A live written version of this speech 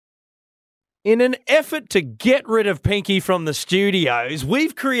In an effort to get rid of Pinky from the studios,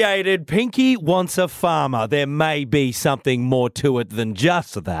 we've created Pinky Wants a Farmer. There may be something more to it than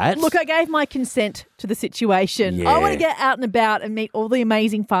just that. Look, I gave my consent to the situation. Yeah. I want to get out and about and meet all the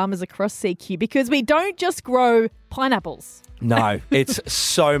amazing farmers across CQ because we don't just grow pineapples. No, it's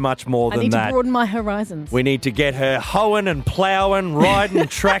so much more I than need that. to broaden my horizons. We need to get her hoeing and ploughing, riding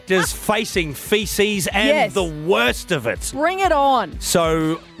tractors, facing feces, and Yes. the worst of it. Bring it on.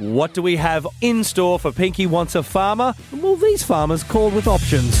 So, what do we have in store for Pinky Wants a Farmer? Well, these farmers called with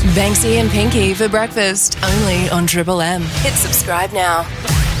options. Banksy and Pinky for breakfast, only on Triple M. Hit subscribe now.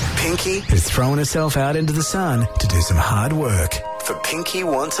 Pinky is throwing herself out into the sun to do some hard work for Pinky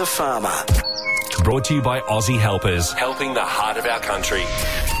Wants a Farmer. Brought to you by Aussie Helpers, helping the heart of our country.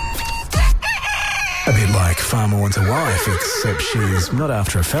 A bit like Farmer Wants a Wife, except she's not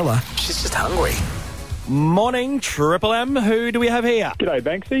after a fella, she's just hungry. Morning, Triple M. Who do we have here? G'day,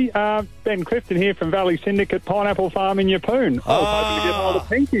 Banksy. Ben Clifton here from Valley Syndicate Pineapple Farm in Yeppoon. I was hoping to get hold of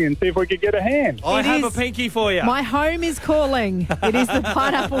Pinky and see if we could get a hand. I It have a is- Pinky for you. My home is calling. It is the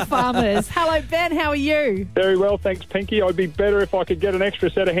pineapple farmers. Hello, Ben. How are you? Very well, thanks, Pinky. I'd be better if I could get an extra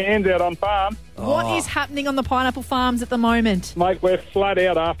set of hands out on farm. What is happening on the pineapple farms at the moment? Mate, we're flat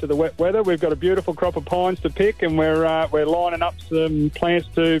out after the wet weather. We've got a beautiful crop of pines to pick, and we're lining up some plants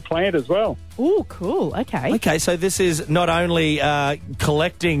to plant as well. Oh, cool. Okay. Okay, so this is not only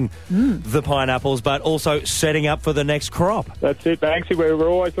collecting the pineapples, but also setting up for the next crop. That's it, Banksy. We're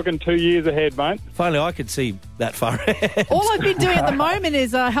always looking 2 years ahead, mate. If only I could see that far ahead. All I've been doing at the moment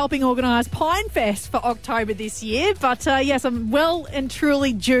is helping organise Pine Fest for October this year. But yes, I'm well and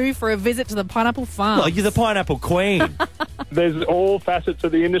truly due for a visit to the pineapple farm. Well, you're the pineapple queen. There's all facets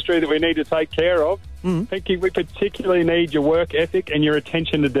of the industry that we need to take care of. Pinky, we particularly need your work ethic and your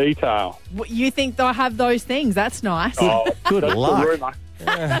attention to detail. You think I have those things? That's nice. Good That's luck. the rumour.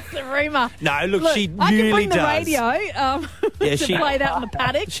 That's the rumour. No, look, she I can really bring the does. radio to she- play that on the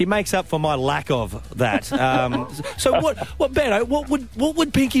paddock. She makes up for my lack of that. So what, Benno? What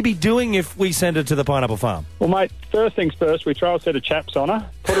would Pinky be doing if we send her to the pineapple farm? Well, mate, first things first, we throw a set of chaps on her,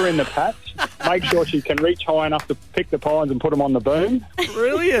 put her in the patch, make sure she can reach high enough to pick the pines and put them on the boom,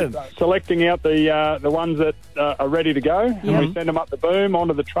 Brilliant. selecting out the ones that are ready to go, and we send them up the boom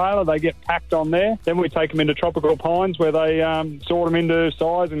onto the trailer. They get packed on there. Then we take them into tropical pines where they sort them into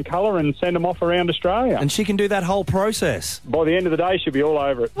size and colour and send them off around Australia. And she can do that whole process. By the end of the day, she'll be all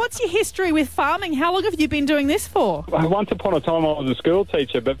over it. What's your history with farming? How long have you been doing this for? Once upon a time, I was a school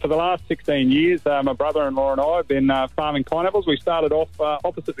teacher, but for the last 16 years, my brother-in-law and I have been farming pineapples. We started off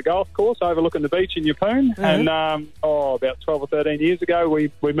opposite the golf course, overlooking the beach in Yeppoon, and about 12 or 13 years ago, we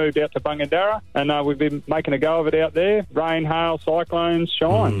moved out to Bungendara, and we've been making a go of it out there. Rain, hail, cyclones,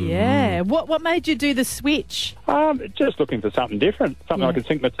 shine. Yeah. What made you do the switch? Just looking for something different, something I can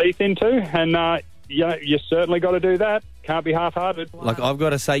sink my teeth into, and you certainly got to do that. Can't be half-hearted. Like, I've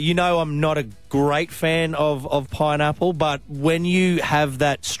got to say, I'm not a great fan of pineapple, but when you have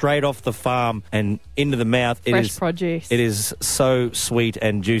that straight off the farm and into the mouth, Fresh produce. It is so sweet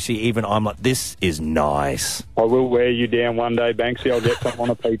and juicy. Even I'm like, this is nice. I will wear you down one day, Banksy. I'll get some on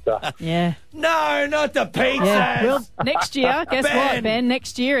a pizza. Yeah. No, not the pizzas. Yeah. Well, next year, guess what, Ben. Ben?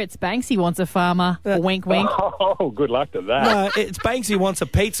 Next year, it's Banksy Wants a Farmer. Wink, wink. Oh, good luck to that. No, it's Banksy wants a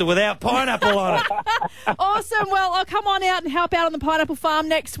pizza without pineapple on it. Awesome. Well, I'll come on out and help out on the pineapple farm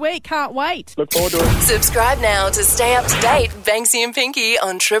next week. Can't wait. Look forward to it. Subscribe now to stay up to date. Banksy and Pinky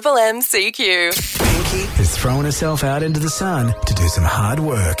on Triple M CQ. Pinky is throwing herself out into the sun to do some hard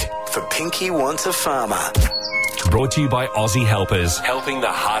work for Pinky Wants a Farmer. Brought to you by Aussie Helpers, helping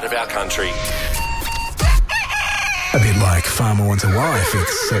the heart of our country. A bit like Farmer Wants a Wife,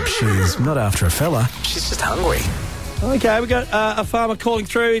 except she's not after a fella, she's just hungry. Okay, we got a farmer calling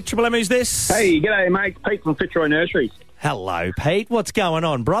through. Triple M, who's this? Hey, g'day, mate. Pete from Fitzroy Nurseries. Hello, Pete. What's going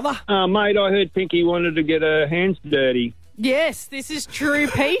on, brother? Mate, I heard Pinky wanted to get her hands dirty. Yes, this is true,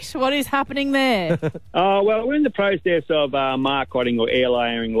 Pete. What is happening there? Well, we're in the process of marketing or air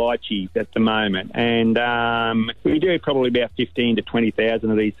layering lychees at the moment, and we do probably about 15 to 20,000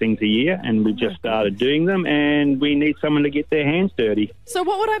 of these things a year, and we just started doing them, and we need someone to get their hands dirty. So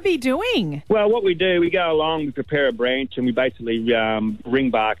what would I be doing? Well, what we do, we go along, we prepare a branch, and we basically ring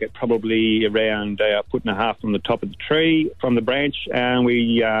bark it probably around a foot and a half from the top of the tree, from the branch, and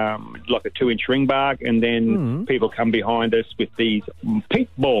we like a 2-inch ring bark, and then people come behind us with these peat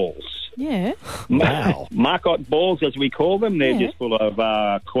balls. Yeah. Wow. Marcotte balls, as we call them. They're just full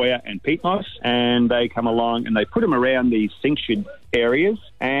of coir and peat moss, and they come along and they put them around these cinctured areas,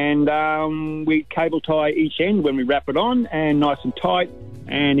 and we cable tie each end when we wrap it on, and nice and tight,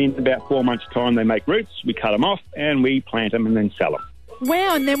 and in about 4 months' time they make roots. We cut them off and we plant them and then sell them.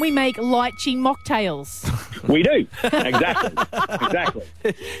 Wow, and then we make lychee mocktails. We do. Exactly.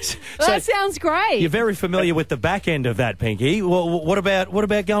 That sounds great. You're very familiar with the back end of that, Pinky. Well, what about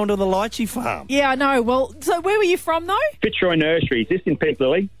going to the lychee farm? Yeah, I know. Well, so where were you from, though? Fitzroy Nurseries, this in Pink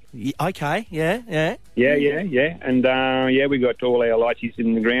Lily. Okay, yeah. Yeah. And, we got all our lychees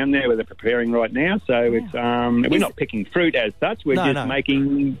in the ground there where they're preparing right now. So it's we're not picking fruit as such. We're just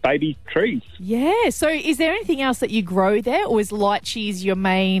making baby trees. Yeah. So is there anything else that you grow there, or is lychees your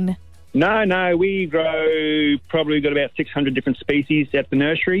main... No, we grow probably got about 600 different species at the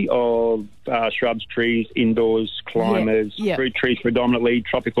nursery of shrubs, trees, indoors, climbers, fruit trees predominantly,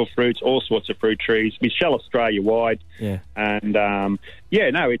 tropical fruits, all sorts of fruit trees. We sell Australia-wide. Yeah. And,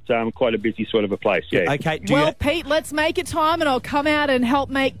 it's quite a busy sort of a place, yeah. Okay. Pete, let's make it time and I'll come out and help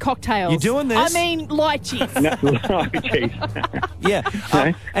make cocktails. You're doing this? I mean, lychees. Lychees.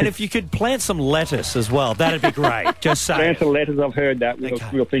 Yeah. And if you could plant some lettuce as well, that'd be great. Just saying. Plant some lettuce, I've heard that.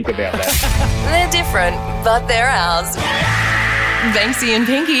 We'll think about that. They're different, but they're ours. Banksy and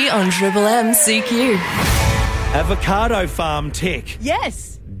Pinky on Triple M CQ. Avocado farm, tick.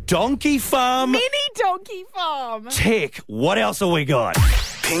 Yes. Donkey farm. Mini donkey farm. Tick. What else have we got?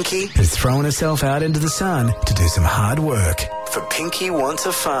 Pinky has thrown herself out into the sun to do some hard work for Pinky Wants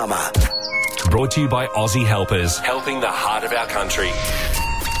a Farmer. Brought to you by Aussie Helpers, helping the heart of our country.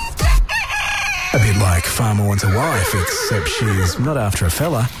 A bit like Farmer Wants a Wife, except she's not after a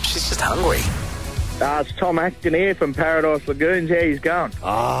fella, she's just hungry. It's Tom Acton here from Paradise Lagoons. How you going?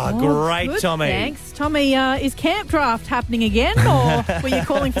 Great, good, Tommy. Thanks. Tommy, is camp draft happening again, or were you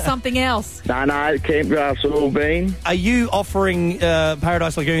calling for something else? No, camp draft's all been. Are you offering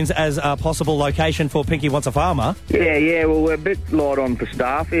Paradise Lagoons as a possible location for Pinky Wants a Farmer? Yeah, well, we're a bit light on for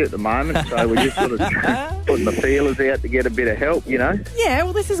staff here at the moment, so we're just sort of putting the feelers out to get a bit of help, you know? Yeah,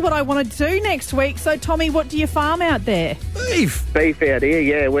 well, this is what I wanted to do next week. So, Tommy, what do you farm out there? Beef out here,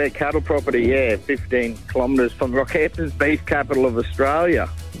 yeah. We're cattle property, 15 kilometres from Rockhampton's beef capital of Australia.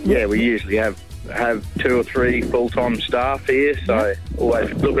 Yeah, we usually have 2 or 3 full-time staff here, so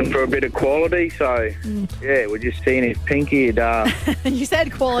always looking for a bit of quality. So, yeah, we're just seeing if Pinky had... You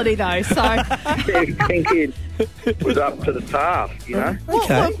said quality, though, so... if Pinky was up to the task, you know.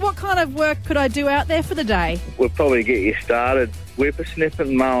 What kind of work could I do out there for the day? We'll probably get you started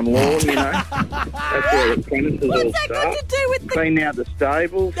whippersnipping, mowing lawn, you know. That's where the apprentices all start. What's that got to do with the... Clean out the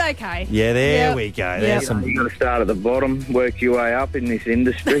stables. Okay. Yeah, there we go. There's some... You've got to start at the bottom, work your way up in this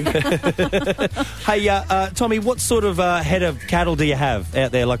industry. Hey, Tommy, what sort of head of cattle do you have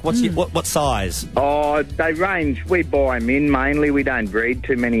out there? Like, what's what size? Oh, they range. We buy them in mainly. We don't breed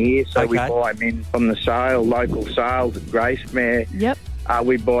too many here, so we buy them in from the local sales at Gracemere. Yep.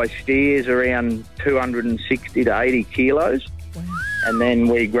 We buy steers around 260 to 80 kilos. And then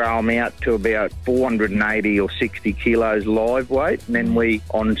we grow them out to about 480 or 60 kilos live weight, and then we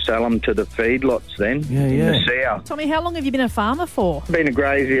on-sell them to the feedlots then in the south. Tommy, how long have you been a farmer for? Been a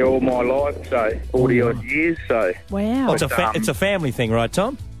grazier all my life, so 40-odd years. So wow. It's a family thing, right,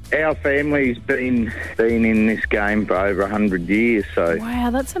 Tom? Our family's been in this game for over 100 years. So wow,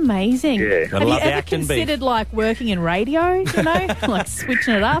 that's amazing. Yeah. Have you ever considered like working in radio? You know, like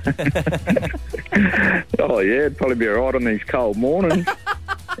switching it up? Oh yeah, it'd probably be all right on these cold mornings.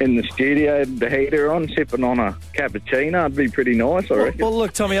 In the studio, the heater on, sipping on a cappuccino. It'd be pretty nice, I reckon. Well,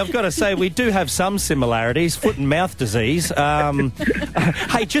 look, Tommy, I've got to say, we do have some similarities, foot and mouth disease.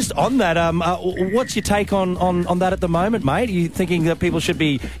 Hey, just on that, what's your take on that at the moment, mate? Are you thinking that people should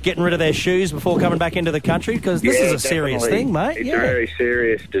be getting rid of their shoes before coming back into the country? Because this is a serious thing, mate. It's a very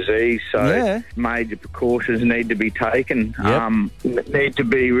serious disease, so major precautions need to be taken. Need to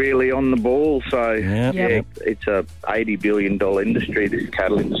be really on the ball. So, it's a $80 billion industry, this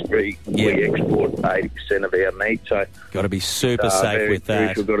cattle industry. We export 80% of our meat, so got to be super safe with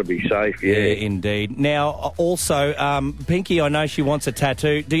that. We've got to be safe, yeah, indeed. Now, also, Pinky, I know she wants a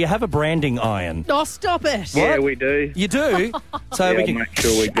tattoo. Do you have a branding iron? Oh, stop it! Yeah, we do. You do? So we can make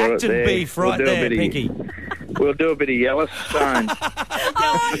sure we got Acton it there. beef right there, Pinky. We'll do a bit of Yellowstone.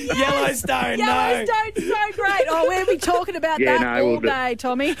 Yellowstone, Yellowstone's so great. Oh, we'll be talking about that all day,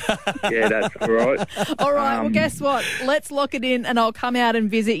 Tommy. Yeah, that's all right. All right, well, guess what? Let's lock it in and I'll come out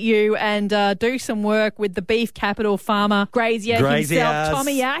and visit you and do some work with the beef capital farmer, grazier himself,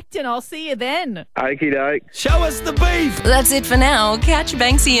 Tommy Acton. I'll see you then. Okie doke. Show us the beef. That's it for now. Catch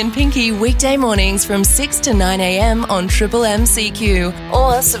Banksy and Pinky weekday mornings from 6 to 9 a.m. on Triple M CQ.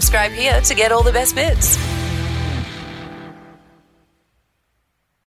 Or subscribe here to get all the best bits.